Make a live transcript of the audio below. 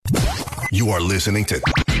You are listening to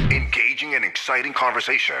engaging and exciting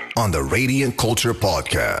conversation on the Radiant Culture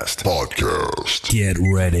Podcast. Get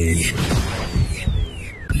ready.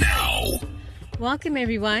 Now. Welcome,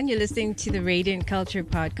 everyone. You're listening to the Radiant Culture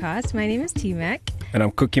Podcast. My name is T-Mac. And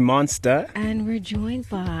I'm Cookie Monster. And we're joined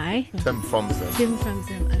by... Tim from Zim. Tim from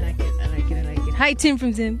Zim. I like it. Hi, Tim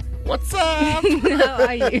from Zim. What's up? How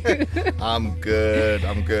are you? I'm good.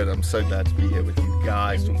 I'm so glad to be here with you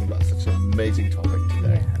guys talking about such an amazing topic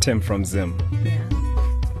today. Yeah. Tim from Zim. Yeah.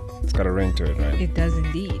 It's got a ring to it, right? It does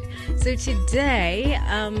indeed. So today,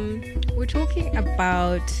 we're talking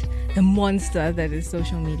about the monster that is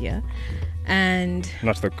social media. And...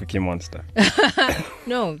 Not the Cookie Monster.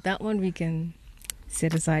 No, that one we can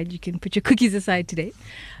set aside. You can put your cookies aside today.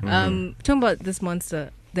 Talking about this monster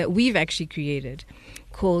that we've actually created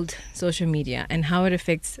called social media and how it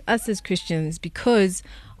affects us as Christians because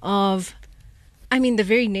of, the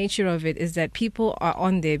very nature of it is that people are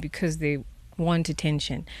on there because they want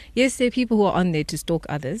attention. Yes, there are people who are on there to stalk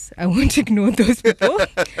others. I won't ignore those people.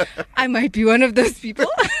 I might be one of those people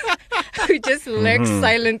who just lurks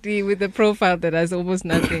silently with a profile that has almost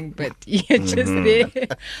nothing, but you're just there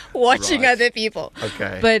watching other people.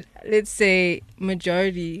 Okay. But let's say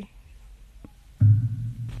majority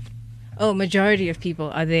of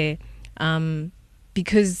people are there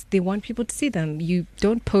because they want people to see them. You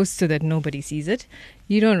don't post so that nobody sees it.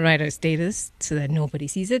 You don't write a status so that nobody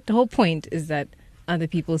sees it. The whole point is that other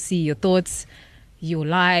people see your thoughts, your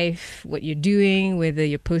life, what you're doing, whether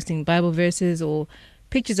you're posting Bible verses or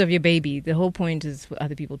pictures of your baby. The whole point is for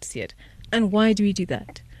other people to see it. And why do we do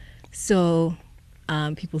that? So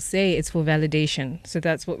people say it's for validation. So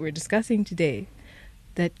that's what we're discussing today.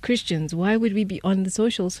 That Christians, why would we be on the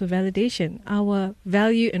socials for validation? Our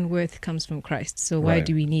value and worth comes from Christ. So why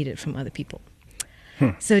do we need it from other people?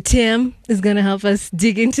 So Tim is going to help us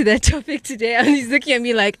dig into that topic today. And he's looking at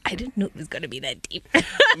me like, I didn't know it was going to be that deep.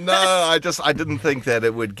 No, I didn't think that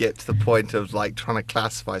it would get to the point of like trying to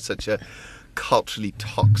classify such a culturally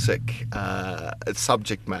toxic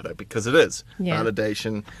subject matter, because it is. Yeah.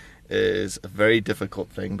 Validation is a very difficult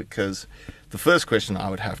thing, because the first question I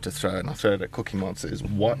would have to throw, and I'll throw it at Cookie Monster, is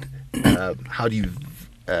how do you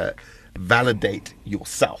validate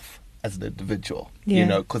yourself as an individual?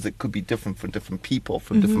 Yeah. Because it could be different for different people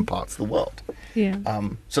from different parts of the world. Yeah.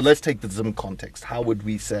 So let's take the Zim context. How would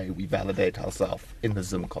we say we validate ourselves in the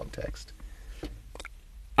Zim context?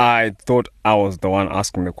 I thought I was the one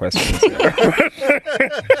asking the questions.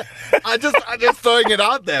 I just throwing it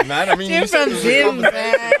out there, man. Tim you said from Zim, man.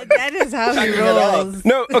 That is how he rolls.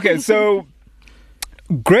 No, okay, so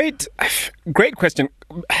great question.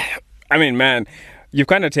 Man, you've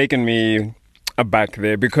kind of taken me aback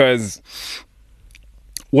there, because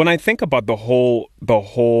when I think about the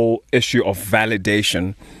whole issue of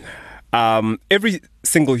validation, every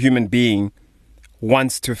single human being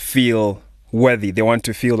wants to feel worthy. They want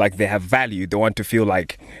to feel like they have value. They want to feel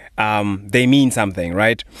like they mean something,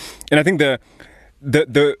 right? And I think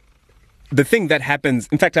the thing that happens,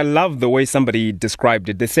 in fact, I love the way somebody described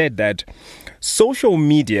it. They said that social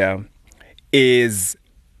media is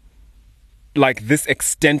like this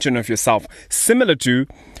extension of yourself, similar to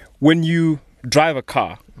when you drive a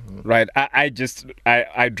car, right? I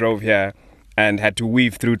drove here and had to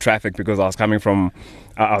weave through traffic because I was coming from,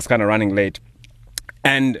 I was kind of running late,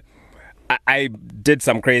 and I did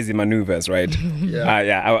some crazy maneuvers, right?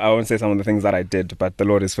 I won't say some of the things that I did, but the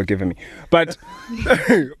Lord is forgiving me. But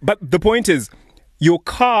but the point is, your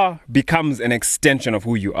car becomes an extension of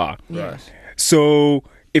who you are. Right. So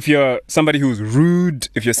if you're somebody who's rude,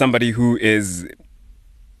 if you're somebody who is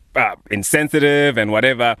insensitive and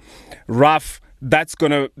wwhatever, rough, that's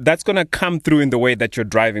gonna come through in the way that you're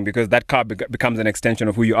driving, because that car becomes an extension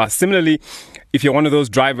of who you are. Similarly, if you're one of those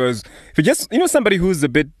drivers, if you're just somebody who's a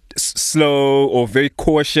bit slow or very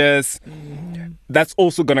cautious, that's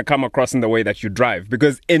also going to come across in the way that you drive,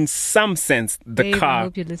 because in some sense the car... I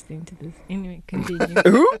hope you're listening to this. Anyway, continue.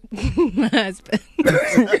 Who? My husband.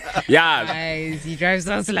 Yeah. Guys, he drives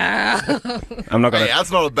so slow. I'm not gonna... Hey,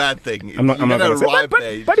 that's not a bad thing. I'm not gonna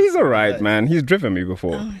say, but he's all right, man. He's driven me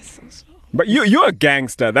before. Oh, it's so slow. But you're a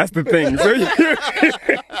gangster. That's the thing. So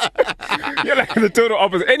you're like the total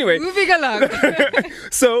opposite. Anyway. Moving along.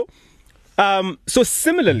 So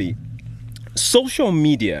similarly, social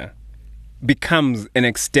media becomes an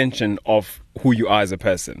extension of who you are as a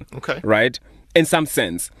person. Okay. Right? In some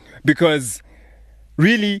sense. Because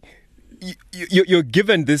really, you're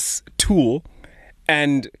given this tool,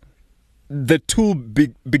 and the tool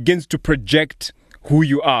begins to project who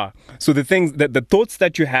you are. So the things, the thoughts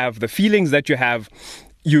that you have, the feelings that you have,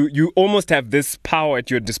 you almost have this power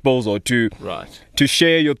at your disposal to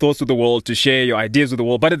share your thoughts with the world, to share your ideas with the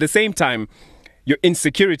world, but at the same time, your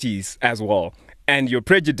insecurities as well, and your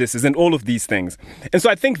prejudices and all of these things. And so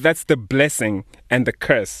I think that's the blessing and the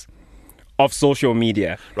curse of social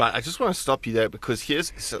media. Right, I just want to stop you there because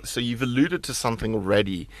so you've alluded to something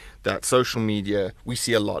already that social media we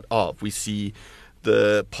see a lot of. We see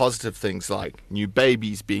the positive things like new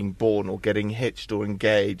babies being born or getting hitched or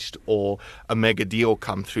engaged or a mega deal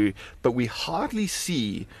come through, but we hardly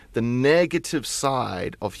see the negative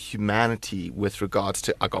side of humanity with regards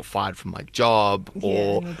to I got fired from my job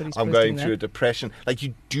or I'm going through a depression. Like,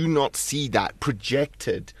 you do not see that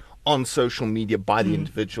projected on social media by the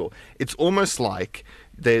individual. It's almost like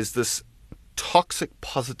there's this toxic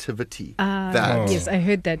positivity yes, I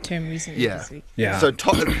heard that term recently this week. So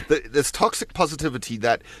there's toxic positivity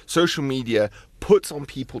that social media puts on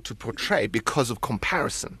people to portray because of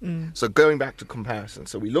comparison. So going back to comparison,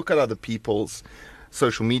 so we look at other people's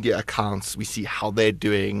social media accounts, we see how they're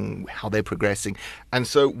doing, how they're progressing, and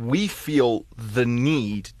so we feel the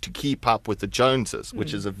need to keep up with the Joneses,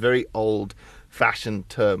 which is a very old fashion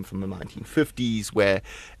term from the 1950s where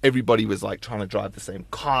everybody was like trying to drive the same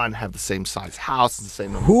car and have the same size house and the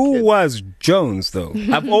same number Who of kids. was Jones though?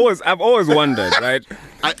 I've always wondered, right?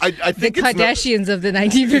 I think the Kardashians of the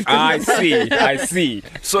 1950s. I see.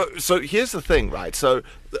 So here's the thing, right? So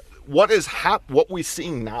what we're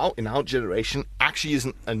seeing now in our generation actually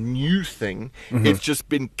isn't a new thing. It's just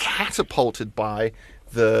been catapulted by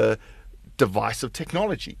the device of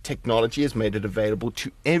technology. Technology has made it available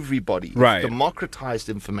to everybody. Right. It's democratized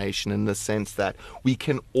information in the sense that we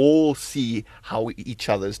can all see how each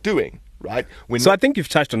other's doing, right? I think you've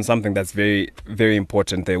touched on something that's very, very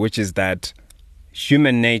important there, which is that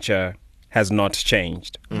human nature has not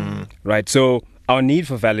changed, right? So our need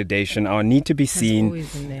for validation, our need to be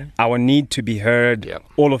seen, our need to be heard,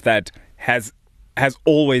 all of that has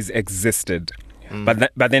always existed. But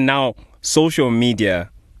then now social media,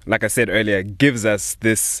 like I said earlier, gives us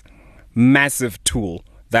this massive tool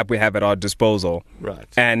that we have at our disposal. Right.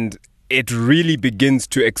 And it really begins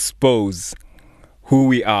to expose who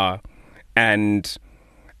we are and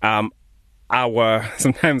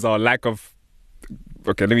sometimes our lack of,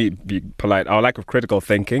 okay, let me be polite, our lack of critical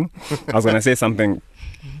thinking. I was going to say something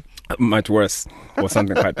much worse or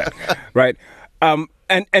something like that, right? And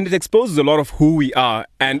it exposes a lot of who we are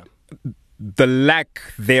and the lack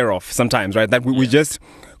thereof sometimes, right? That we just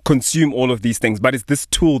consume all of these things, but it's this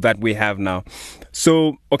tool that we have now.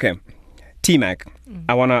 So, okay, T-Mac,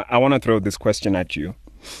 I wanna throw this question at you.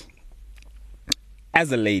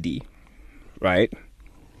 As a lady, right?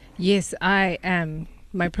 Yes, I am.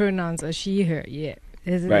 My pronouns are she, her. Yeah,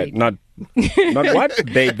 as a Right, lady. not what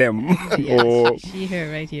they, them. Yeah, or she,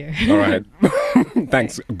 her, right here. all right.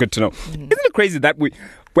 Thanks. Good to know. Isn't it crazy that we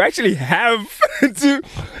actually have to?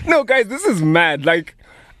 No, guys, this is mad. Like,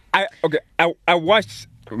 I watched.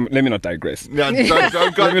 Let me not digress. No,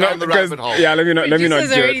 don't go down the rabbit hole. Yeah, let me not. Just do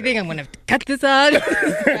as I it. already think I'm gonna have to cut this out.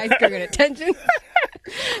 Guys, going attention.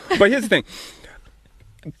 But here's the thing: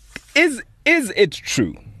 is it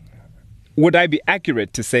true? Would I be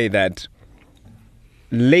accurate to say that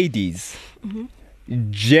ladies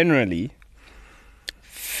generally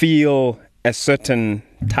feel a certain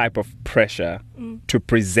type of pressure to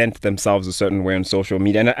present themselves a certain way on social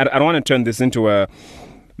media? And I don't want to turn this into a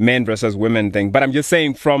men versus women thing, but I'm just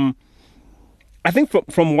saying from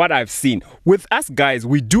what I've seen with us guys,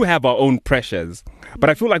 we do have our own pressures, but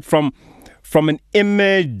I feel like from an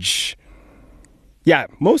image,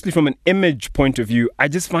 mostly from an image point of view, I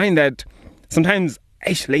just find that sometimes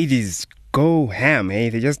ladies go ham, hey,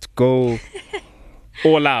 they just go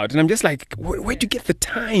all out, and I'm just like, where'd you get the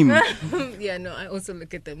time? Yeah, no, I also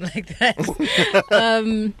look at them like that.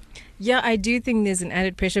 I do think there's an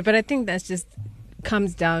added pressure, but I think that's just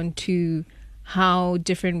comes down to how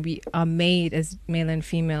different we are made as male and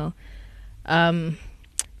female,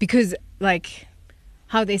 because like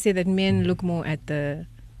how they say that men look more at the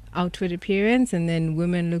outward appearance and then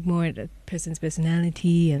women look more at a person's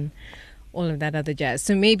personality and all of that other jazz.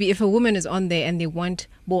 So maybe if a woman is on there and they want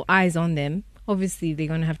more eyes on them, obviously they're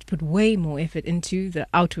going to have to put way more effort into the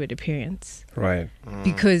outward appearance. Right.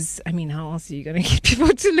 Because, I mean, how else are you going to get people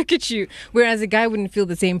to look at you? Whereas a guy wouldn't feel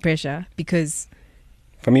the same pressure because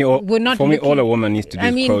For me, all a woman needs to do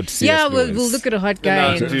is quote C.S. Lewis. We'll look at a hot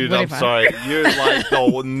guy. No, dude, I'm sorry. You're like the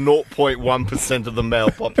 0.1% of the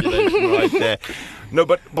male population right there. No,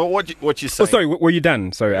 but what you're saying. Oh, sorry, were you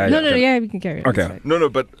done? Sorry. No, we can carry on. Okay. No,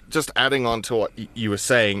 but just adding on to what you were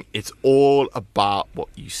saying, it's all about what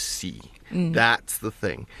you see. That's the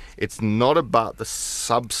thing. It's not about the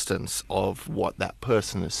substance of what that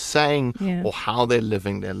person is saying or how they're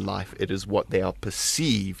living their life. It is what they are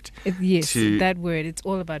perceived. That word. It's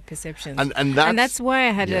all about perception. And that's why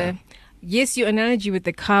I had your analogy with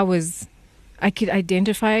the car was, I could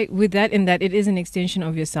identify with that in that it is an extension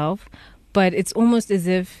of yourself, but it's almost as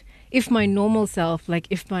if my normal self, like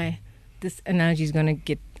this analogy is going to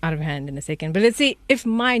get out of hand in a second, but let's say if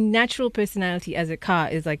my natural personality as a car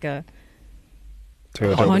is like a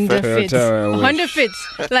Honda Fit.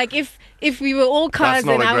 Like if we were all cars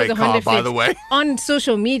and I was a Honda Fit, by the way. On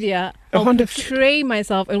social media, I'll portray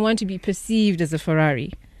myself and want to be perceived as a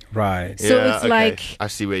Ferrari. Right. So it's like, I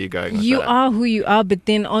see where you're going with you that. are who you are, but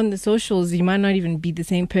then on the socials, you might not even be the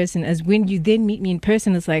same person as when you then meet me in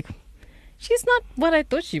person. It's like, she's not what I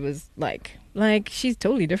thought she was like. Like, she's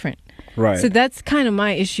totally different. Right. So that's kind of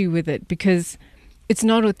my issue with it, because it's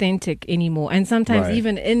not authentic anymore. And sometimes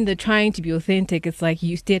even in the trying to be authentic, it's like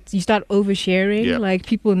you start oversharing. Yeah. Like,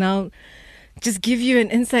 people now just give you an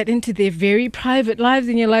insight into their very private lives,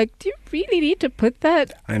 and you're like, do you really need to put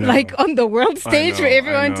that like on the world stage for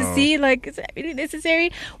everyone to see? Like, is that really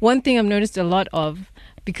necessary? One thing I've noticed a lot of,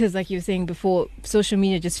 because like you were saying before, social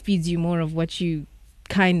media just feeds you more of what you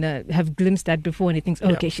kind of have glimpsed at before, and it thinks,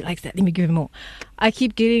 okay, she likes that, let me give her more. I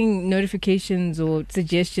keep getting notifications or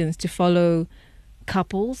suggestions to follow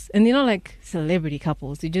couples, and they're not like celebrity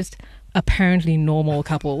couples, they're just apparently normal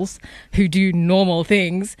couples who do normal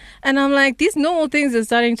things, and I'm like, these normal things are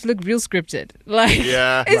starting to look real scripted. Like,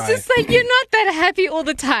 it's just like, you're not that happy all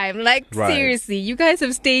the time. Like, seriously, you guys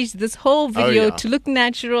have staged this whole video to look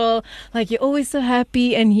natural, like you're always so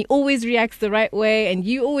happy and he always reacts the right way and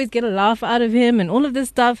you always get a laugh out of him and all of this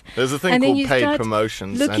stuff. There's a thing and called paid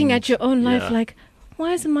promotions, looking at your own life like,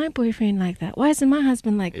 why isn't my boyfriend like that? Why isn't my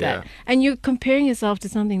husband like that? And you're comparing yourself to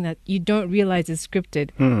something that you don't realize is scripted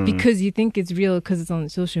because you think it's real because it's on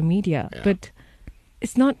social media. But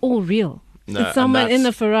it's not all real. No, it's someone in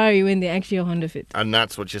the Ferrari when they're actually a Honda Fit. And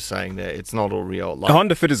that's what you're saying there. It's not all real. Like, a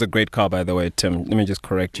Honda Fit is a great car, by the way, Tim. Let me just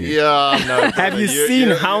correct you. Yeah, no. Have you seen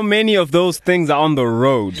how many of those things are on the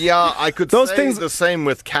road? Yeah, I could those say things, the same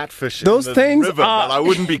with catfish. Those in the things river, are. But I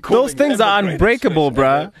wouldn't be calling those things are unbreakable,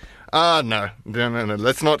 bruh. No.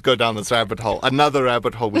 Let's not go down this rabbit hole. Another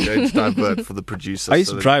rabbit hole we're going to divert for the producer. I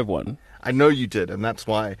used to drive one. I know you did, and that's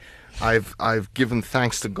why I've given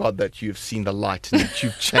thanks to God that you've seen the light and that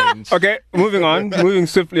you've changed. Okay, moving on, moving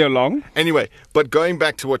swiftly along. Anyway, but going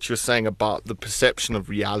back to what you were saying about the perception of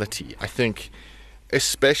reality, I think,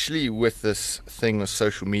 especially with this thing of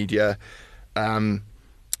social media,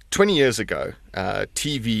 20 years ago,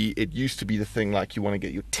 TV, it used to be the thing like you want to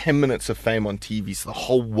get your 10 minutes of fame on TV so the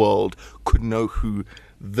whole world could know who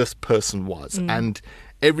this person was. And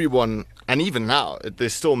everyone, and even now, they're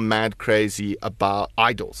still mad crazy about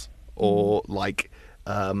idols or like...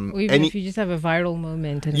 or even if you just have a viral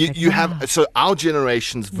moment. And you have, so our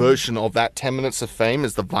generation's version of that 10 minutes of fame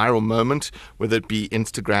is the viral moment, whether it be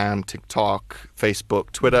Instagram, TikTok,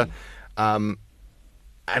 Facebook, Twitter. And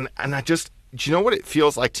I just... Do you know what it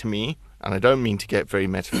feels like to me? And I don't mean to get very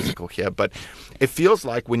metaphysical here, but it feels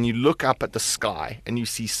like when you look up at the sky and you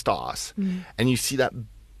see stars and you see that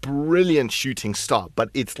brilliant shooting star, but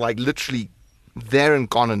it's like literally there and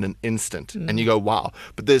gone in an instant. And you go, wow,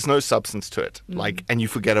 but there's no substance to it. Like, and you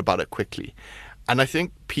forget about it quickly. And I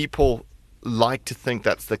think people like to think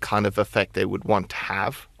that's the kind of effect they would want to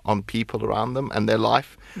have on people around them and their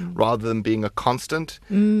life rather than being a constant.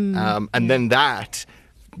 And then that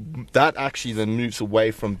actually then moves away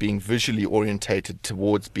from being visually orientated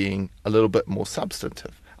towards being a little bit more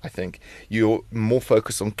substantive. I think you're more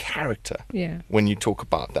focused on character when you talk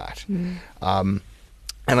about that. And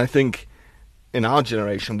I think in our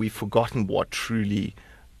generation, we've forgotten what truly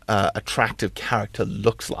attractive character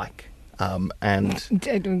looks like. And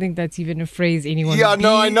I don't think that's even a phrase anyone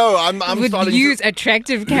I know. I'm would starting use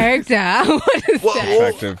attractive character. What is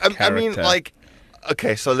that? Attractive character. I mean, like,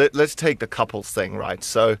 okay, so let's take the couples thing, right?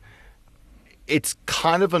 So it's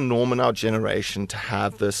kind of a norm in our generation to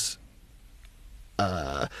have this,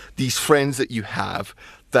 these friends that you have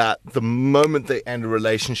that the moment they end a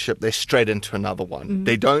relationship, they're straight into another one.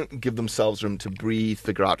 They don't give themselves room to breathe,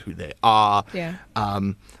 figure out who they are.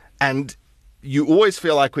 And you always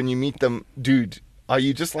feel like when you meet them, dude, are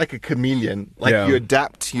you just like a chameleon? Like you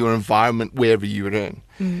adapt to your environment wherever you're in.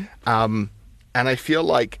 And I feel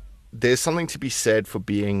like there's something to be said for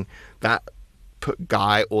being that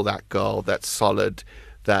guy or that girl that's solid,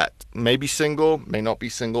 that may be single, may not be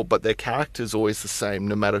single, but their character is always the same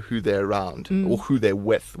no matter who they're around or who they're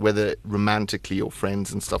with, whether romantically or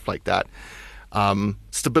friends and stuff like that.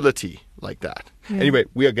 Stability like that. Anyway,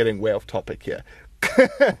 we are getting way off topic here.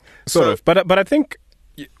 Sort of. But I think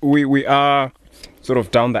we are sort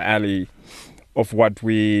of down the alley of what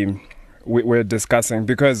we're discussing,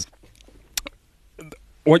 because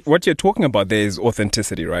what you're talking about there is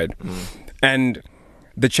authenticity, right? And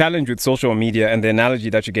the challenge with social media, and the analogy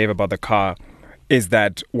that you gave about the car, is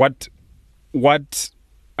that what's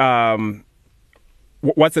at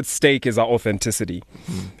stake is our authenticity.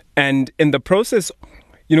 And in the process,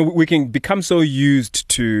 we can become so used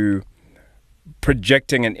to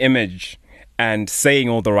projecting an image and saying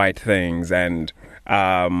all the right things and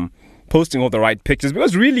posting all the right pictures,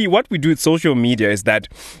 because really what we do with social media is that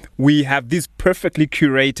we have these perfectly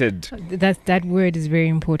curated that word is very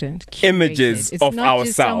important. Curated. Images it's of not ourselves.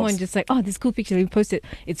 Just someone just like, oh, this cool picture, let me post it.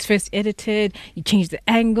 It's first edited, you change the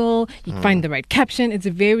angle, you find the right caption. It's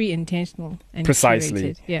very intentional and precisely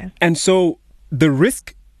curated. Yeah. And so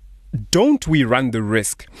don't we run the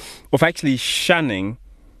risk of actually shunning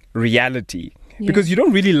reality? Yeah. Because you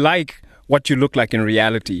don't really like what you look like in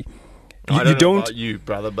reality. I don't know about you,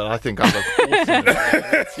 brother, but I think I look awesome.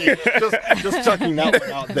 just chucking that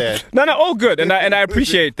one out there. No, all good, and I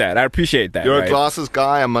appreciate that. You're a glasses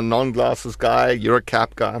guy. I'm a non-glasses guy. You're a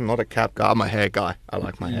cap guy. I'm not a cap guy. I'm a hair guy. I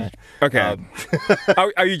like my hair. Okay.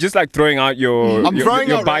 Are you just like throwing out your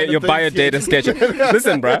biodata sketch?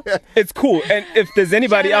 Listen, bro, it's cool. And if there's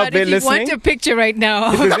anybody out there listening, want a picture right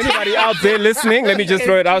now. If there's anybody out there listening, let me just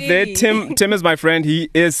throw it out there. Tim is my friend. He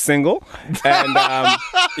is single, and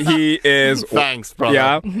he is. Thanks, brother.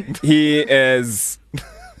 Yeah, he is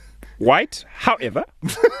white. However,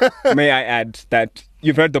 may I add that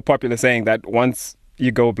you've heard the popular saying that once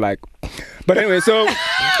you go black. But anyway, so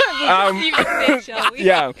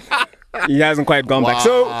yeah, he hasn't quite gone back.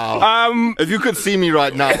 So if you could see me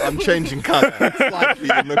right now, I'm changing color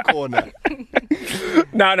slightly in the corner.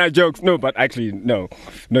 No jokes. No, but actually no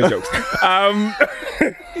jokes.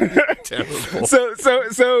 Terrible.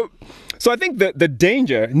 So I think the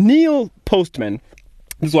danger, Neil Postman,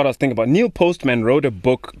 this is what I was thinking about. Neil Postman wrote a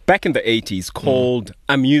book back in the 80s called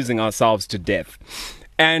Amusing Ourselves to Death.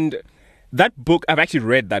 And that book, I've actually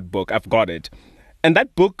read that book. I've got it. And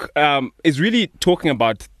that book is really talking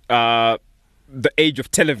about the age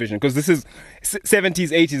of television, because this is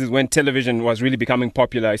 70s, 80s is when television was really becoming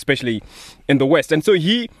popular, especially in the West. And so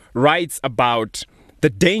he writes about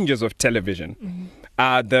the dangers of television.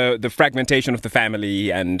 The fragmentation of the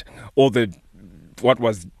family and all the what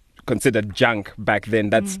was considered junk back then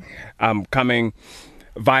that's coming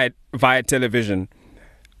via television.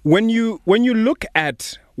 When you look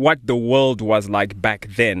at what the world was like back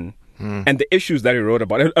then and the issues that he wrote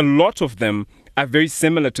about, a lot of them are very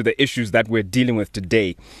similar to the issues that we're dealing with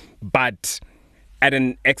today, but at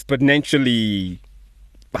an exponentially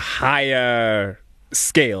higher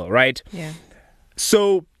scale, right? Yeah.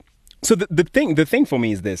 So the thing for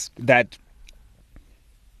me is this, that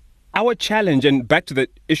our challenge, and back to the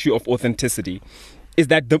issue of authenticity, is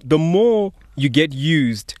that the more you get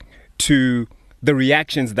used to the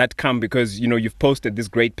reactions that come because, you've posted this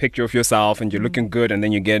great picture of yourself and you're looking good, and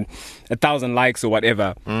then you get 1,000 likes or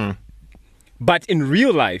whatever. But in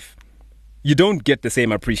real life, you don't get the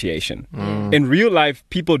same appreciation. In real life,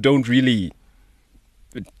 people don't really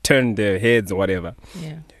turn their heads or whatever.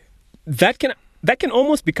 Yeah. That can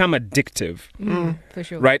almost become addictive, for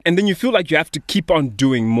sure. right? And then you feel like you have to keep on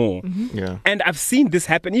doing more. Yeah. And I've seen this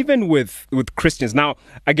happen even with Christians. Now,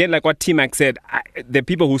 again, like what T-Mac said, there are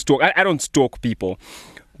people who stalk. I don't stalk people,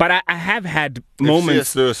 but I have had moments. If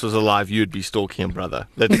C.S. Lewis was alive, you'd be stalking him, brother.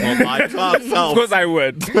 Let's not lie to ourselves. Of course I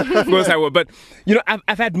would. Of course I would. But,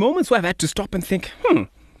 I've had moments where I've had to stop and think,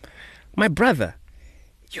 my brother,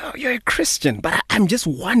 you're a Christian, but I'm just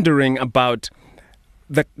wondering about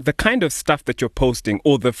the kind of stuff that you're posting,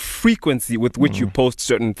 or the frequency with which you post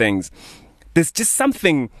certain things. There's just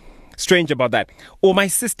something strange about that. Or my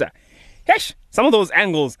sister, some of those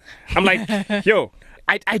angles, I'm like, yo,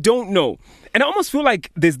 I don't know. And I almost feel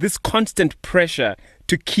like there's this constant pressure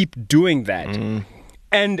to keep doing that.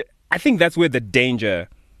 And I think that's where the danger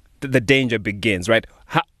begins, right?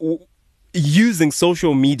 Using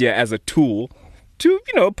social media as a tool to,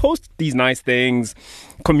 post these nice things,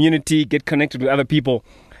 community, get connected with other people,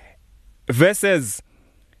 versus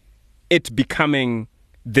it becoming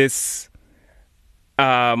this,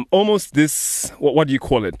 almost this, what do you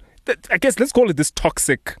call it? I guess let's call it this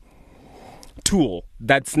toxic tool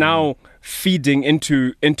that's now feeding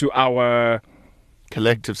into our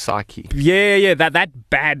collective psyche. Yeah, that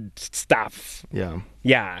bad stuff. Yeah.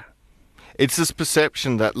 Yeah. It's this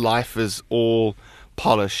perception that life is all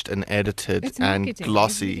polished and edited It's and marketing.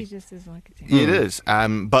 glossy. Everybody just says marketing. It is,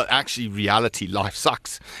 but actually, reality, life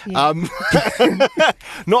sucks. Yeah.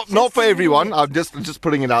 Not for everyone. I'm just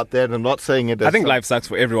putting it out there, and I'm not saying it. I think life sucks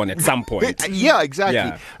for everyone at some point. Yeah, exactly.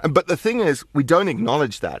 Yeah. But the thing is, we don't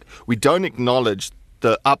acknowledge that. We don't acknowledge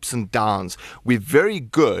the ups and downs. We're very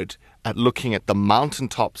good at looking at the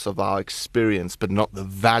mountaintops of our experience, but not the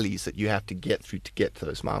valleys that you have to get through to get to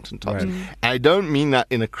those mountaintops. Right. And I don't mean that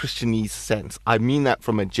in a Christianese sense. I mean that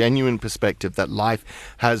from a genuine perspective, that life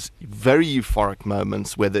has very euphoric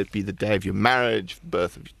moments, whether it be the day of your marriage,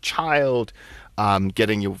 birth of your child,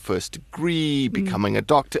 getting your first degree, becoming a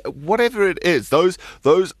doctor, whatever it is. Those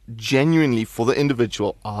genuinely, for the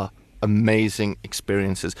individual, are amazing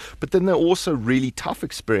experiences. But then there are also really tough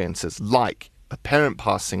experiences, like a parent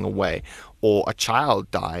passing away, or a child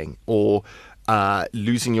dying, or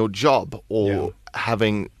losing your job, or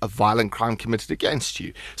having a violent crime committed against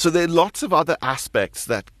you. So there are lots of other aspects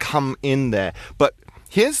that come in there. But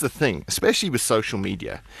here's the thing, especially with social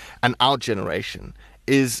media and our generation,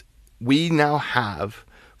 is we now have,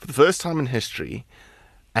 for the first time in history,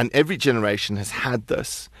 and every generation has had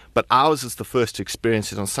this, but ours is the first to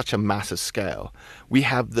experience it on such a massive scale. We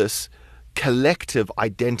have this collective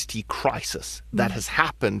identity crisis that has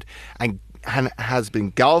happened and has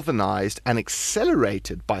been galvanized and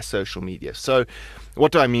accelerated by social media. So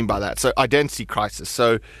what do I mean by that? So identity crisis.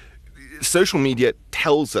 So social media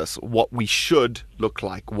tells us what we should look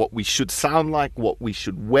like, what we should sound like, what we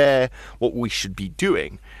should wear, what we should be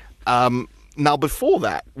doing. Now, before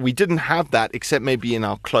that, we didn't have that except maybe in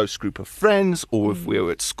our close group of friends, or if we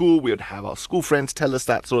were at school, we would have our school friends tell us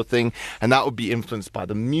that sort of thing. And that would be influenced by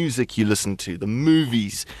the music you listened to, the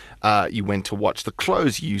movies you went to watch, the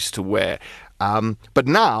clothes you used to wear. But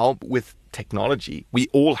now, with technology, we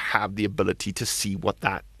all have the ability to see what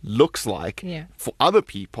that looks like for other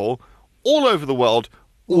people all over the world,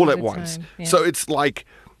 all at once. So it's like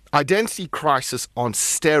identity crisis on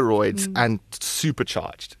steroids and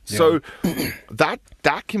supercharged. So that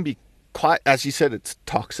can be quite, as you said, it's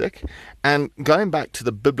toxic. And going back to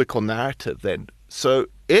the biblical narrative then, so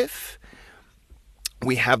if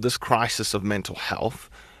we have this crisis of mental health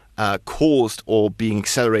caused or being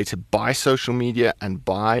accelerated by social media and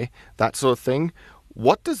by that sort of thing,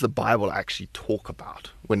 what does the Bible actually talk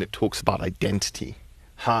about when it talks about identity?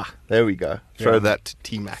 There we go. Throw that to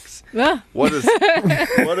T-Max. What does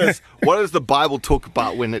the Bible talk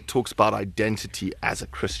about when it talks about identity as a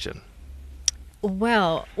Christian?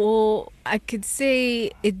 Well, or I could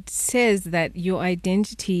say it says that your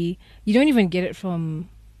identity, you don't even get it from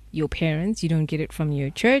your parents, you don't get it from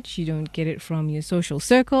your church, you don't get it from your social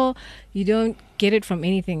circle, you don't get it from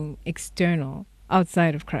anything external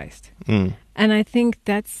outside of Christ. And I think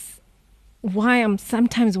that's why I'm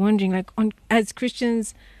sometimes wondering, like, as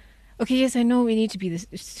Christians, okay, yes, I know we need to be this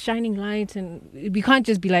shining light, and we can't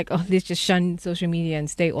just be like, oh, let's just shun social media and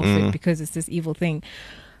stay off it because it's this evil thing.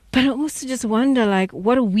 But I also just wonder, like,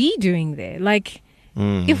 what are we doing there? Like,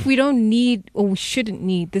 if we don't need, or we shouldn't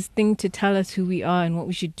need, this thing to tell us who we are and what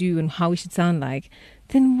we should do and how we should sound like,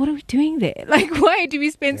 then what are we doing there? Like, why do we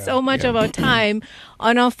spend so much of our time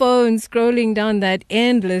on our phones scrolling down that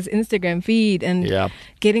endless Instagram feed and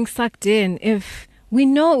getting sucked in if we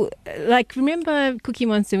know, like, remember Cookie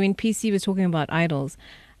Monster when PC was talking about idols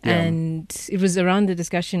and it was around the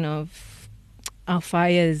discussion of our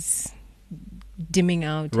fires dimming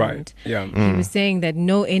out. Right. And he was saying that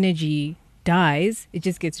no energy dies, it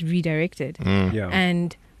just gets redirected.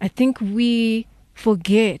 And I think we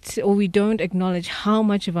forget, or we don't acknowledge how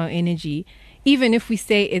much of our energy, even if we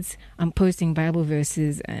say I'm posting Bible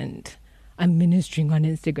verses and I'm ministering on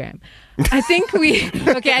Instagram, I think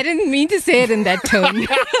I didn't mean to say it in that tone.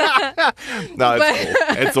 No,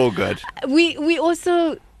 it's all good. We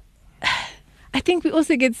also, I think we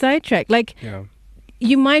also get sidetracked. Like,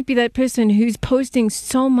 you might be that person who's posting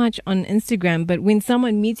so much on Instagram, but when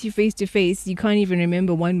someone meets you face to face, you can't even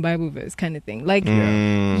remember one Bible verse, kind of thing. Like,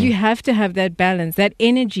 you have to have that balance, that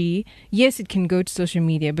energy. Yes, it can go to social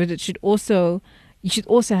media, but you should also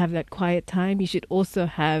have that quiet time. You should also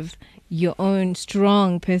have your own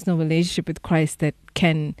strong personal relationship with Christ that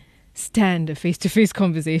can stand a face-to-face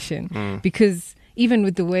conversation. Because even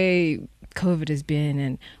with the way COVID has been,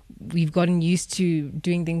 and we've gotten used to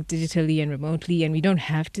doing things digitally and remotely, and we don't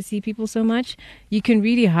have to see people so much, you can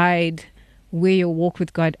really hide where your walk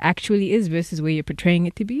with God actually is versus where you're portraying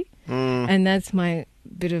it to be. And that's my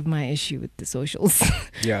bit of my issue with the socials.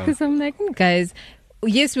 Because I'm like, guys,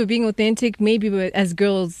 yes, we're being authentic. Maybe we're, as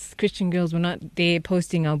girls, Christian girls, we're not there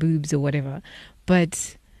posting our boobs or whatever.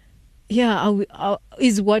 But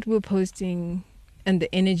is what we're posting and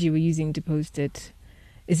the energy we're using to post it,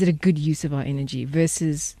 is it a good use of our energy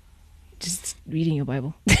versus just reading your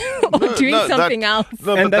Bible or doing something else?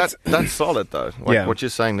 No, And but that's solid though. Like Yeah. what you're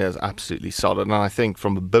saying there is absolutely solid. And I think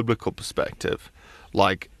from a biblical perspective,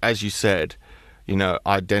 like as you said, you know,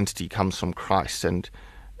 identity comes from Christ. And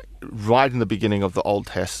right in the beginning of the Old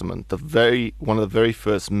Testament, one of the very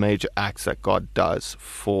first major acts that God does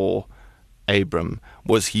for Abram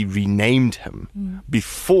was he renamed him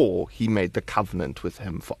before he made the covenant with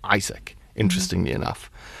him for Isaac, interestingly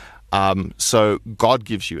enough. So God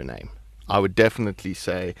gives you a name. I would definitely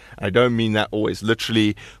say, I don't mean that always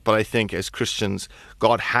literally, but I think as Christians,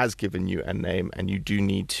 God has given you a name and you do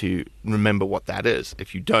need to remember what that is.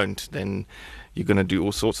 If you don't, then you're going to do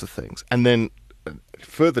all sorts of things. And then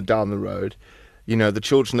further down the road, you know, the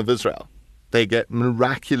children of Israel, they get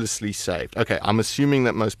miraculously saved. Okay, I'm assuming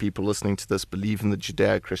that most people listening to this believe in the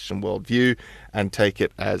Judeo-Christian worldview and take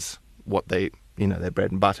it as what they, you know, their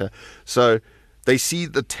bread and butter. So they see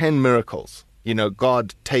the 10 miracles, you know,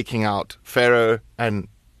 God taking out Pharaoh and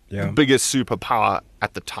the biggest superpower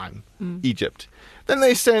at the time, Egypt. Then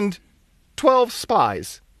they send 12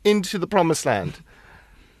 spies into the promised land.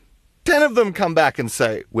 10 of them come back and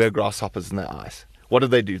say, we're grasshoppers in their eyes. What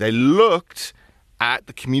did they do? They looked at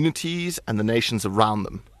the communities and the nations around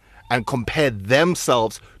them and compared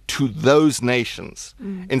themselves to those nations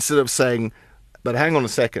instead of saying, but hang on a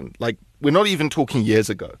second, like we're not even talking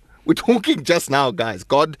years ago. We're talking just now, guys.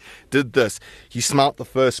 God did this. He smelt the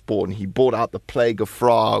firstborn. He brought out the plague of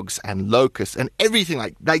frogs and locusts and everything.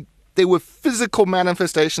 Like they were physical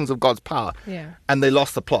manifestations of God's power. Yeah. And they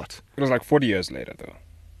lost the plot. It was like 40 years later, though.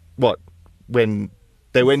 What? When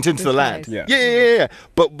they went into the land. Right. Yeah.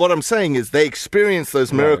 But what I'm saying is they experienced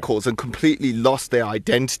those miracles and completely lost their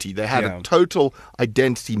identity. They had a total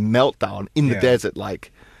identity meltdown in the desert.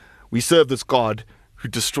 Like, we serve this God who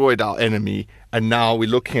destroyed our enemy, and now we're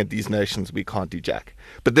looking at these nations, we can't do jack.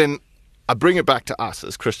 But then I bring it back to us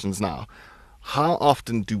as Christians now. How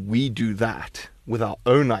often do we do that with our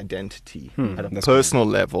own identity at a personal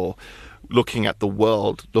level, looking at the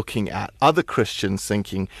world, looking at other Christians,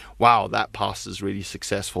 thinking, wow, that pastor's really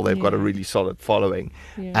successful, they've got a really solid following,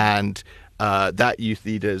 and that youth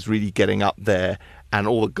leader is really getting up there, and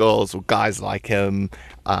all the girls or guys like him,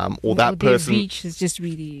 or that person... Their reach is just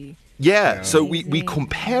really... Yeah, so we Amazing.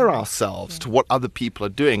 compare ourselves to what other people are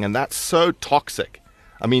doing, and that's so toxic.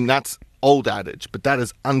 I mean, that's old adage, but that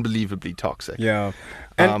is unbelievably toxic. Yeah.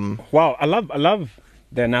 And wow, I love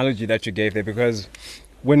the analogy that you gave there, because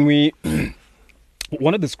when we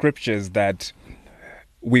one of the scriptures that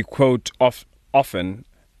we quote often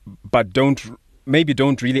but don't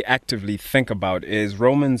really actively think about is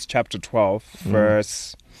Romans chapter 12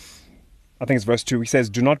 verse, I think it's verse 2. He says,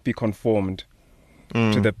 do not be conformed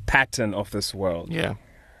to the pattern of this world. Yeah.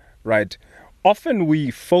 Right? Often we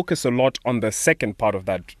focus a lot on the second part of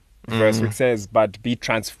that verse, which says, but be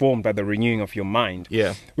transformed by the renewing of your mind.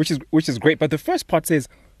 Yeah. Which is great. But the first part says,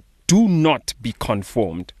 do not be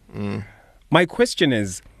conformed. My question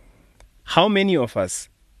is, how many of us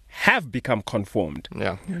have become conformed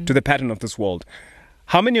to the pattern of this world?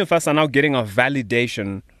 How many of us are now getting our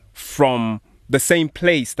validation from the same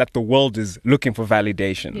place that the world is looking for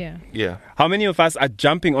validation? Yeah. How many of us are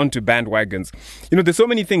jumping onto bandwagons? You know, there's so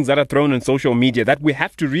many things that are thrown on social media that we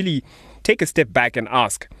have to really take a step back and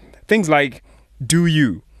ask. Things like, do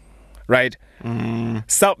you? Right?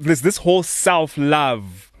 There's this whole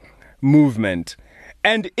self-love movement.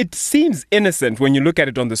 And it seems innocent when you look at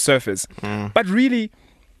it on the surface. But really,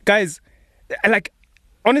 guys, like,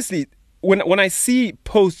 honestly, when I see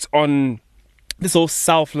posts on this whole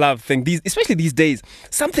self-love thing, especially these days,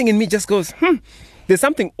 something in me just goes, there's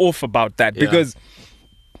something off about that. Because,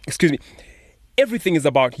 excuse me, everything is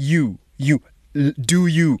about you, do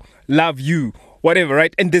you, love you, whatever,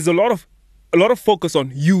 right? And there's a lot of focus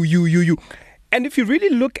on you. And if you really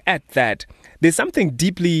look at that, there's something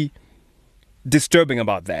deeply disturbing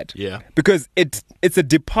about that. Yeah. Because it's a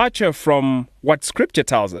departure from what Scripture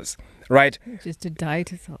tells us, right? Just to die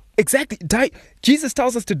to self. Exactly. Jesus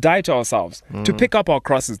tells us to die to ourselves, to pick up our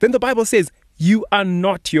crosses. Then the Bible says, you are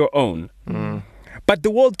not your own. But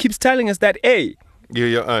the world keeps telling us that, hey, You're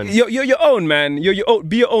your own. You're your own, man. You're your own.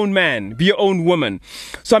 Be your own man. Be your own woman.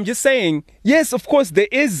 So I'm just saying, yes, of course, there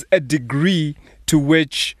is a degree to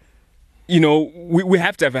which, you know, we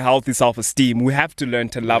have to have a healthy self-esteem. We have to learn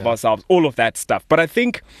to love ourselves, all of that stuff. But I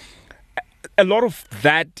think a lot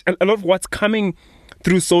of what's coming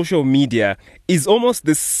through social media is almost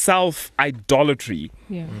this self-idolatry.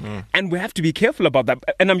 And we have to be careful about that.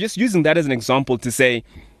 And I'm just using that as an example to say,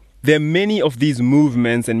 there are many of these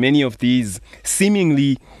movements and many of these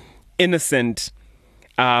seemingly innocent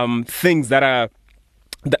things that are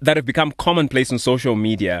that have become commonplace on social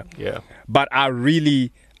media, but are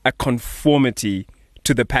really a conformity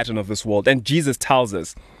to the pattern of this world. And Jesus tells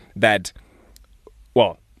us that,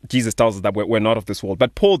 we're not of this world.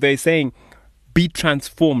 But Paul, they're saying, be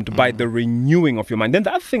transformed by the renewing of your mind. Then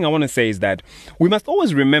the other thing I want to say is that we must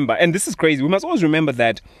always remember, and this is crazy, we must always remember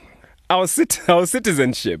that our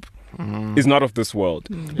citizenship is not of this world.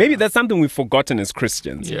 Maybe that's something we've forgotten as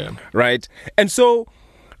Christians, right? And so,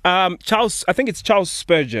 I think it's Charles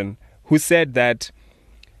Spurgeon who said that,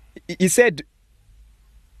 he said,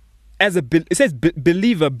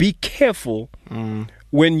 believer, be careful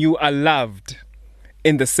when you are loved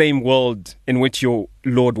in the same world in which your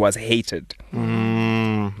Lord was hated.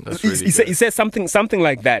 That's really he says something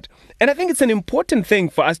like that. And I think it's an important thing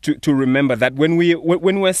for us to remember that when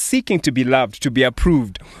we're seeking to be loved, to be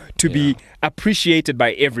approved, to be appreciated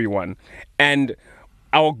by everyone, and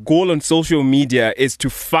our goal on social media is to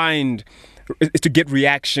get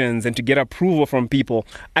reactions and to get approval from people,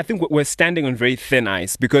 I think we're standing on very thin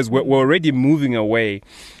ice, because we're already moving away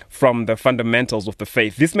from the fundamentals of the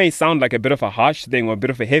faith. This may sound like a bit of a harsh thing or a bit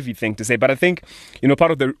of a heavy thing to say, but I think,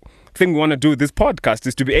 part of the thing we want to do with this podcast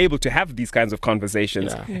is to be able to have these kinds of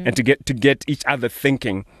conversations and to get each other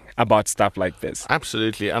thinking about stuff like this.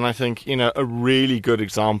 Absolutely. And I think, a really good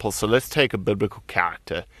example. So let's take a biblical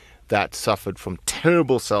character that suffered from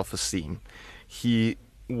terrible self-esteem. He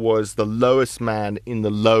was the lowest man in the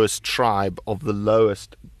lowest tribe of the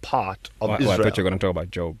lowest part of Israel. I thought you were going to talk about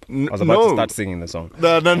Job. I was about to start singing the song.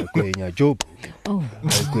 No. Job. Oh,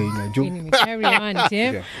 carry on,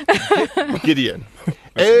 Tim. Gideon.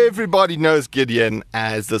 Everybody knows Gideon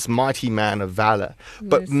as this mighty man of valor,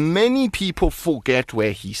 but many people forget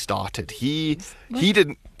where he started. He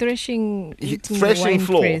didn't threshing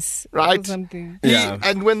floor, press, right? Yeah.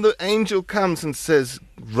 And when the angel comes and says,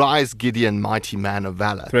 "Rise, Gideon, mighty man of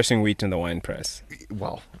valor," threshing wheat in the wine press.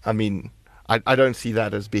 Well, I mean, I don't see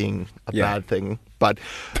that as being a bad thing, but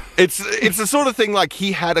it's the sort of thing like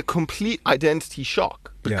he had a complete identity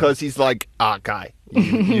shock, because he's like, guy,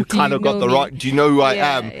 you kind of got the right. Do you know who I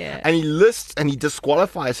am? Yeah. And he lists and he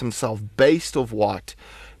disqualifies himself based on what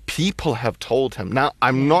people have told him. Now,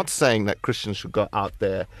 I'm not saying that Christians should go out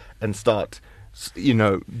there and start,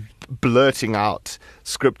 blurting out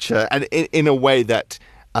scripture and in a way that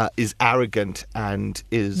is arrogant and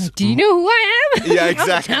is... Do you know who I am? Yeah,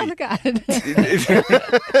 exactly. Oh, God.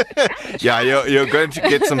 Yeah, you're going to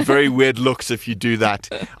get some very weird looks if you do that.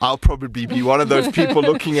 I'll probably be one of those people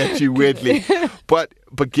looking at you weirdly. But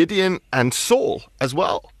Gideon and Saul as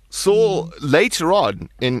well. Saul, later on,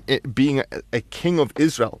 in it being a king of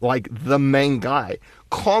Israel, like the main guy,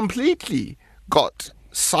 completely got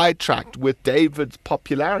sidetracked with David's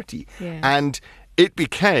popularity. Yeah. And it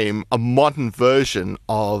became a modern version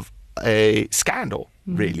of a scandal,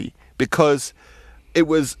 really, because it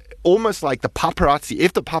was almost like the paparazzi.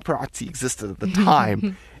 If the paparazzi existed at the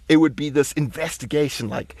time, it would be this investigation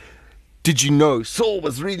like, did you know Saul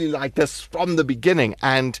was really like this from the beginning?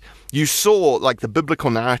 And you saw like the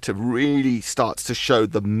biblical narrative really starts to show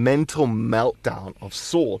the mental meltdown of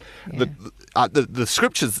Saul. Yeah. The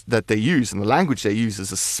scriptures that they use and the language they use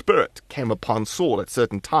is a spirit came upon Saul at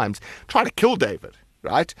certain times, trying to kill David,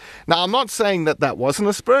 right? Now, I'm not saying that wasn't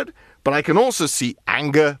a spirit, but I can also see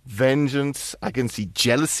anger, vengeance. I can see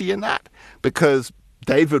jealousy in that, because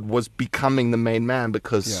David was becoming the main man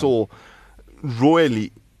because Saul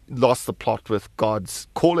royally lost the plot with God's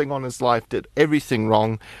calling on his life, did everything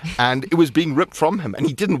wrong, and it was being ripped from him, and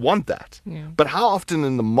he didn't want that. Yeah. But how often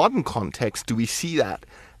in the modern context do we see that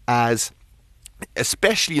as,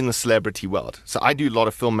 especially in the celebrity world? So I do a lot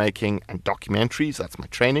of filmmaking and documentaries, that's my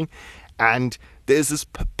training, and there's this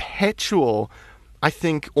perpetual, I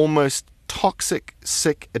think, almost toxic,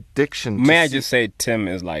 sick addiction. May I just say Tim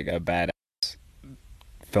is like a badass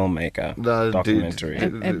filmmaker, documentary.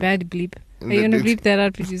 A bad bleep. Are you going to bleep that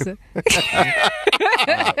out, producer?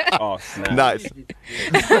 Oh, snap. Nice.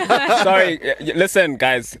 Sorry, listen,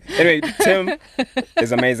 guys. Anyway, Tim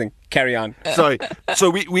is amazing. Carry on. Sorry. So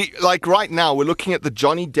we like right now we're looking at the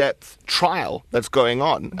Johnny Depp trial that's going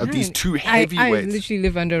on of these two heavyweights. I literally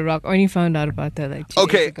live under a rock. I only found out about that like 2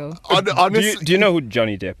 days ago. Do you know who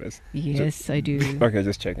Johnny Depp is? Yes, I do. Okay,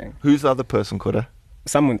 just checking. Who's the other person, Koda?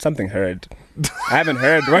 Something heard. I haven't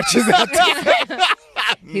heard. What is that?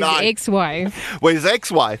 His ex-wife. Well, his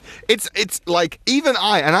ex-wife. It's like, even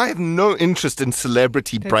I have no interest in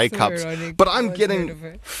celebrity breakups, so ironic. but I'm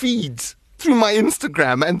getting feeds through my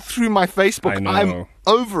Instagram and through my Facebook. I know. I'm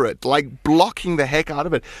over it, like blocking the heck out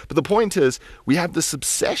of it. But the point is, we have this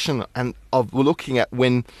obsession of looking at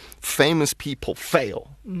when famous people fail.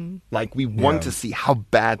 Like we want to see how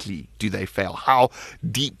badly do they fail, how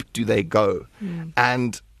deep do they go.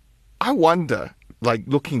 And I wonder, like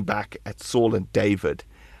looking back at Saul and David,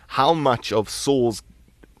 how much of Saul's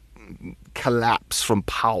collapse from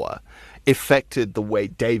power affected the way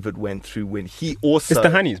David went through when he also... It's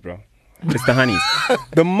the honeys, bro. It's the honeys.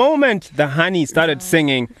 The moment the honeys started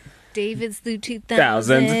singing, David slew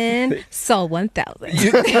 2,000, Saul 1,000.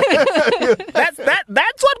 that's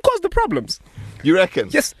what caused the problems. You reckon?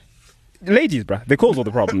 Yes. Ladies, bro. They cause all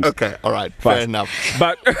the problems. Okay, all right. Fair Fast. enough.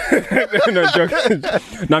 But, no, joking.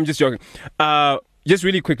 No, I'm just joking. Just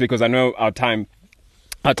really quickly, because I know our time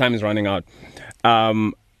is running out.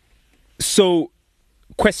 So,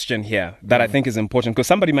 question here that I think is important, because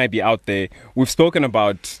somebody might be out there. We've spoken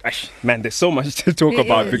about, man, there's so much to talk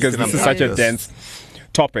about because this is such a dense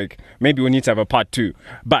topic. Maybe we need to have a part 2.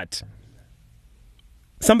 But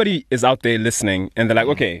somebody is out there listening and they're like,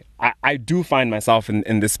 okay, I do find myself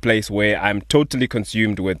in this place where I'm totally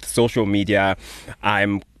consumed with social media.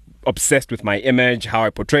 I'm obsessed with my image, how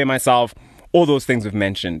I portray myself, all those things we've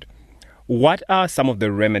mentioned. What are some of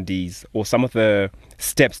the remedies or some of the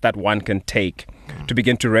steps that one can take to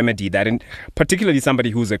begin to remedy that, in particularly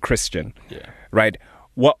somebody who's a Christian, right?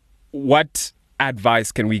 What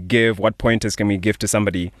advice can we give? What pointers can we give to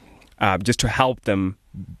somebody just to help them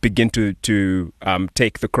begin to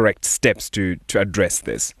take the correct steps to address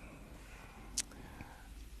this?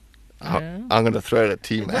 I'm going to throw it at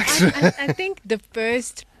T-Max. I think the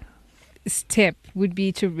first step would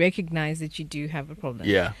be to recognize that you do have a problem.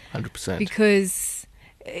 Yeah, 100%. Because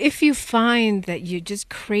if you find that you're just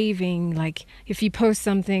craving, like if you post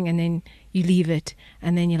something and then you leave it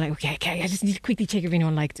and then you're like, okay, I just need to quickly check if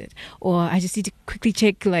anyone liked it, or I just need to quickly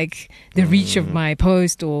check like the reach of my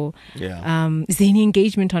post, or is there any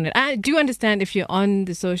engagement on it? I do understand if you're on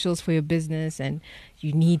the socials for your business and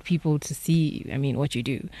you need people to see, what you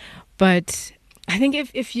do. But I think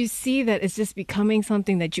if you see that it's just becoming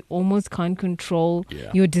something that you almost can't control,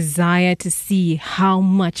 your desire to see how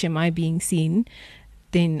much am I being seen,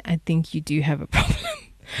 then I think you do have a problem.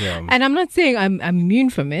 Yeah. And I'm not saying I'm immune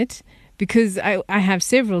from it, because I have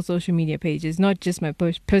several social media pages, not just my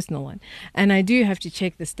personal one. And I do have to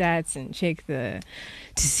check the stats and check to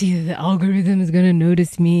see if the algorithm is going to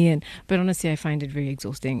notice me. But honestly, I find it very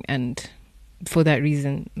exhausting. And for that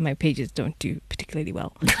reason, my pages don't do particularly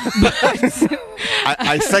well.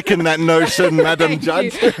 I second that notion, Madam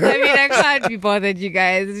Judge. I can't be bothered, you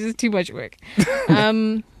guys. It's just too much work.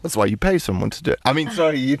 That's why you pay someone to do it.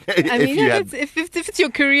 If it's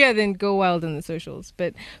your career, then go wild on the socials.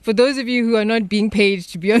 But for those of you who are not being paid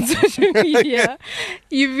to be on social media,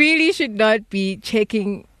 you really should not be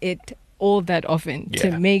checking it all that often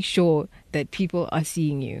to make sure that people are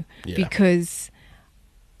seeing you. Yeah. Because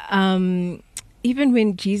even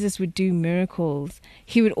when Jesus would do miracles,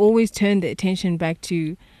 he would always turn the attention back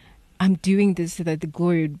to, I'm doing this so that the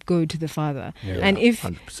glory would go to the Father. Yeah, and if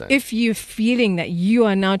 100%. If you're feeling that you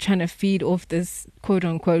are now trying to feed off this quote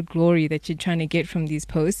unquote glory that you're trying to get from these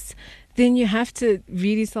posts, then you have to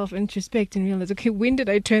really self-introspect and realize, okay, when did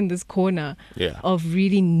I turn this corner of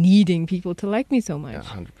really needing people to like me so much? Yeah,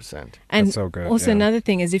 100%. And that's so good. Also another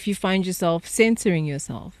thing is if you find yourself censoring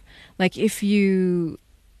yourself, like if you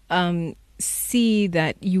see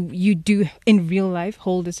that you do in real life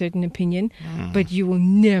hold a certain opinion, but you will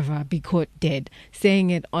never be caught dead saying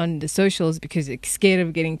it on the socials because you're scared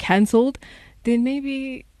of getting cancelled, then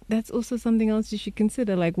maybe that's also something else you should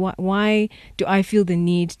consider. Like, why do I feel the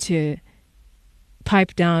need to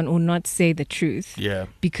pipe down or not say the truth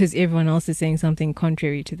because everyone else is saying something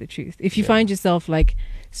contrary to the truth? If you find yourself like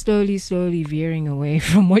slowly veering away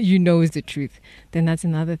from what you know is the truth, then that's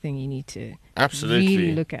another thing you need to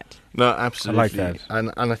really look at. No, absolutely. I like that.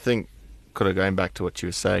 And I think, kind of going back to what you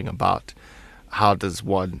were saying about how does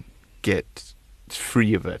one get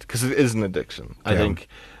free of it, because it is an addiction. I think,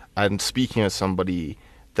 and speaking as somebody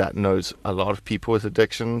that knows a lot of people with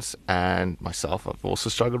addictions, and myself, I've also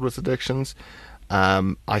struggled with addictions,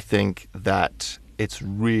 I think that it's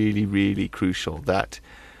really, really crucial that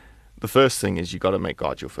the first thing is you got to make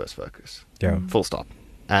God your first focus. Yeah. Full stop.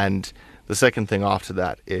 And the second thing after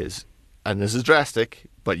that is, and this is drastic,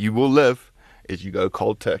 but you will live, is you go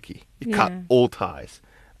cold turkey. You cut all ties.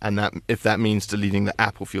 And that, if that means deleting the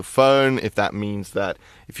app off your phone, if that means that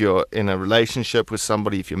if you're in a relationship with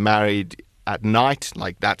somebody, if you're married, at night,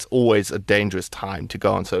 like that's always a dangerous time to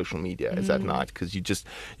go on social media is at night, because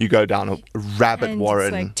you go down a rabbit And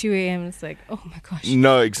warren. it's like 2 a.m. It's like, oh my gosh.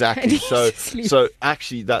 No, I exactly. need to sleep. So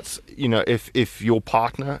actually, that's, if your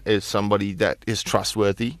partner is somebody that is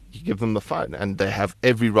trustworthy, you give them the phone, and they have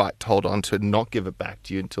every right to hold on to it and not give it back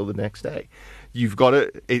to you until the next day. You've got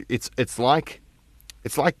to. It's like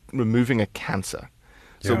removing a cancer.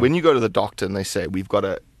 So when you go to the doctor and they say, we've got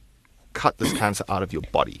to cut this cancer out of your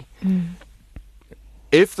body.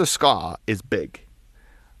 If the scar is big,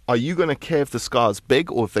 are you going to care if the scar is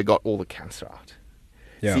big or if they got all the cancer out?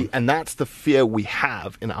 Yeah. See, and that's the fear we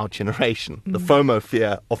have in our generation, the FOMO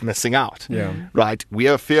fear of missing out. Yeah. Right? We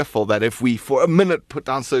are fearful that if we, for a minute, put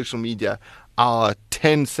down social media, our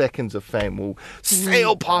 10 seconds of fame will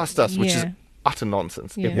sail past us, which is utter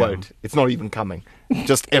nonsense. It Yeah. won't. It's not even coming.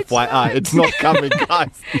 Just FYI, it's not coming,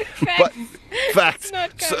 guys. But facts. It's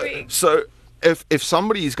not coming. So if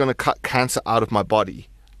somebody is going to cut cancer out of my body,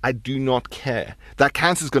 I do not care. That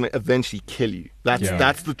cancer is going to eventually kill you.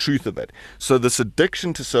 That's the truth of it. So this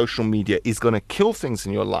addiction to social media is going to kill things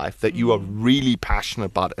in your life that you are really passionate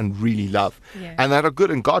about and really love, and that are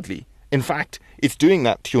good and godly. In fact, it's doing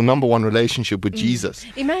that to your number one relationship with Jesus.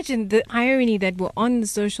 Imagine the irony that we're on the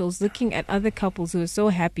socials looking at other couples who are so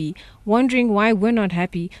happy, wondering why we're not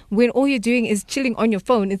happy, when all you're doing is chilling on your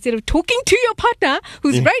phone instead of talking to your partner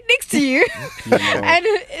who's right next to you and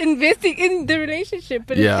investing in the relationship,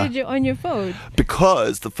 but instead you're on your phone.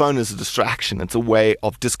 Because the phone is a distraction. It's a way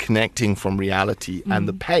of disconnecting from reality and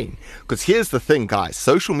the pain. Because here's the thing, guys.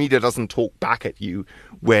 Social media doesn't talk back at you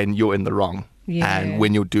when you're in the wrong. And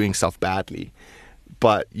when you're doing stuff badly,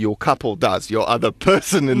 but your couple does, your other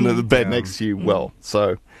person in the bed next to you will.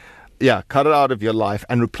 So cut it out of your life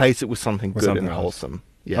and replace it with something good and wholesome.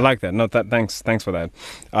 I like that. No, thanks for that.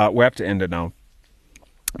 We have to end it now,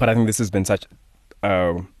 but I think this has been such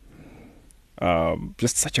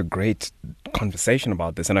just such a great conversation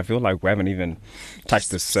about this, and I feel like we haven't even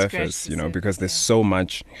touched the surface, because there's so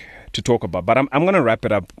much to talk about. But I'm going to wrap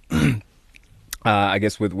it up I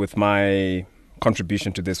guess with my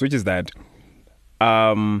contribution to this, which is that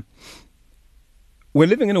we're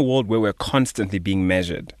living in a world where we're constantly being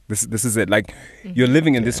measured. This is it. Like, you're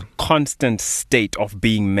living in this constant state of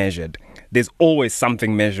being measured. There's always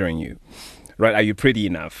something measuring you, right? Are you pretty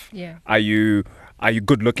enough? Yeah. Are you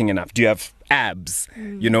good looking enough? Do you have abs?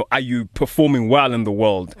 Are you performing well in the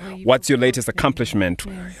world? What's your latest accomplishment?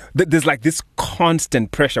 There's like this constant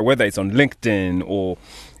pressure, whether it's on LinkedIn or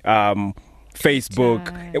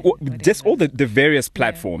Facebook, just all the various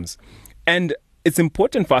platforms. And it's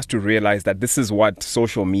important for us to realize that this is what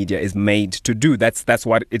social media is made to do. That's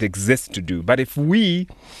what it exists to do. But if we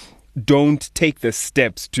don't take the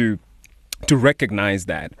steps to recognize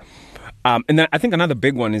that, and then I think another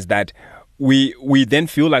big one is that we then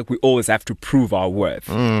feel like we always have to prove our worth.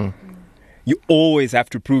 You always have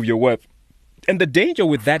to prove your worth. And the danger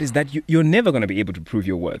with that is that you're never going to be able to prove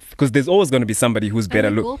your worth, because there's always going to be somebody who's better.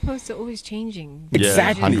 And the look. goalposts are always changing.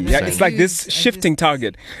 Exactly. Yeah, It's like this shifting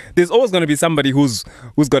target. There's always going to be somebody who's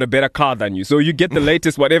got a better car than you. So you get the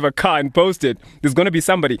latest whatever car and post it. There's going to be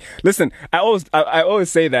somebody. Listen, I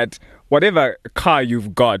always say that whatever car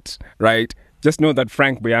you've got, right? Just know that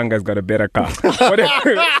Frank Boyanga's got a better car.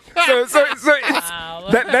 Whatever. So it's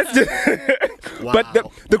that's just. Wow.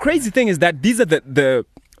 But the crazy thing is that these are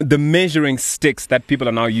the measuring sticks that people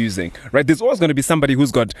are now using, right? There's always going to be somebody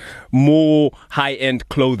who's got more high-end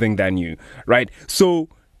clothing than you, right? So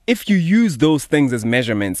if you use those things as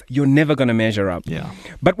measurements, you're never going to measure up. Yeah.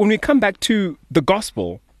 But when we come back to the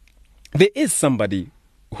gospel, there is somebody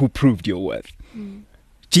who proved your worth.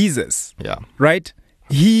 Jesus. Yeah. Right?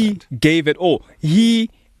 He gave it all. He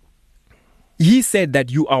said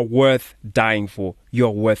that you are worth dying for.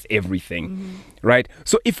 You're worth everything, right?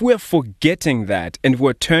 So if we're forgetting that and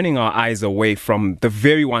we're turning our eyes away from the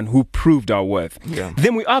very one who proved our worth,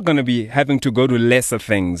 then we are going to be having to go to lesser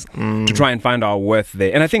things to try and find our worth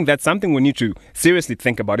there. And I think that's something we need to seriously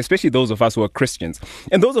think about, especially those of us who are Christians.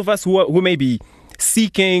 And those of us who may be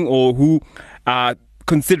seeking or who are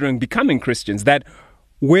considering becoming Christians, that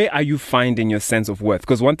where are you finding your sense of worth?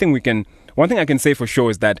 Because one thing I can say for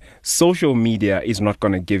sure is that social media is not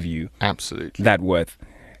going to give you Absolutely that worth.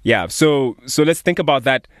 Yeah. So let's think about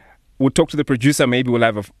that. We'll talk to the producer. Maybe we'll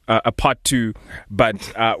have a part 2,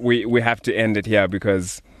 but we have to end it here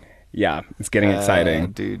because it's getting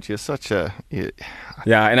exciting. Dude, you're such a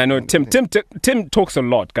yeah. And I know Tim talks a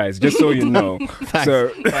lot, guys, just so you know. Thanks.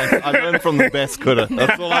 So I learned from the best coulda.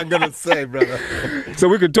 That's all I'm gonna say, brother. so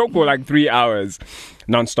we could talk for like 3 hours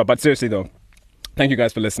non-stop. But seriously though, thank you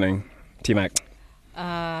guys for listening. T-Mac.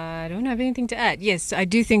 I don't have anything to add. Yes, I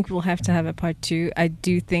do think we'll have to have a part 2. I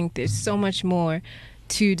do think there's so much more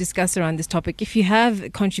to discuss around this topic. If you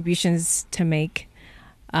have contributions to make,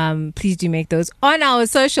 please do make those on our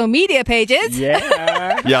social media pages.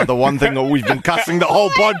 Yeah. Yeah, the one thing that we've been cussing the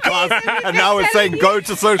whole podcast, and now we're saying go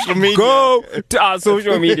to social media. Go to our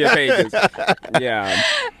social media pages. Yeah.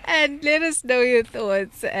 And let us know your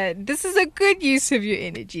thoughts. And this is a good use of your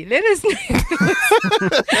energy. Let us know.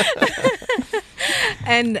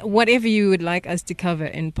 And whatever you would like us to cover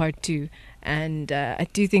in part 2. And I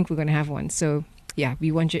do think we're going to have one. So, yeah,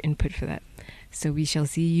 we want your input for that. So we shall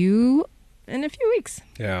see you in a few weeks.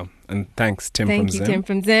 Yeah. And thanks, Tim Thank from you, Zim. Tim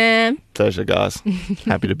from Zim. Pleasure, guys.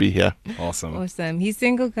 Happy to be here. Awesome. He's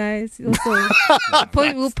single, guys. Also,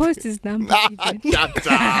 we'll post his number.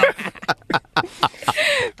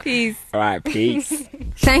 Peace. All right, peace.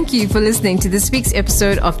 Thank you for listening to this week's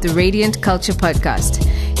episode of the Radiant Culture Podcast.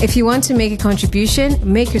 If you want to make a contribution,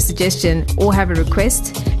 make a suggestion, or have a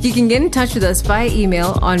request, you can get in touch with us via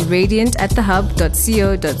email on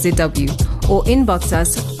radiant@thehub.co.zw or inbox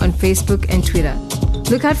us on Facebook and Twitter.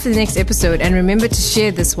 Look out for the next episode and remember to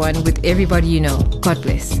share this one with everybody you know. God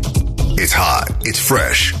bless. It's hot, it's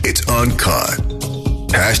fresh, it's uncut.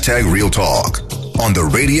 #Real Talk on the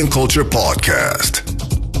Radiant Culture Podcast.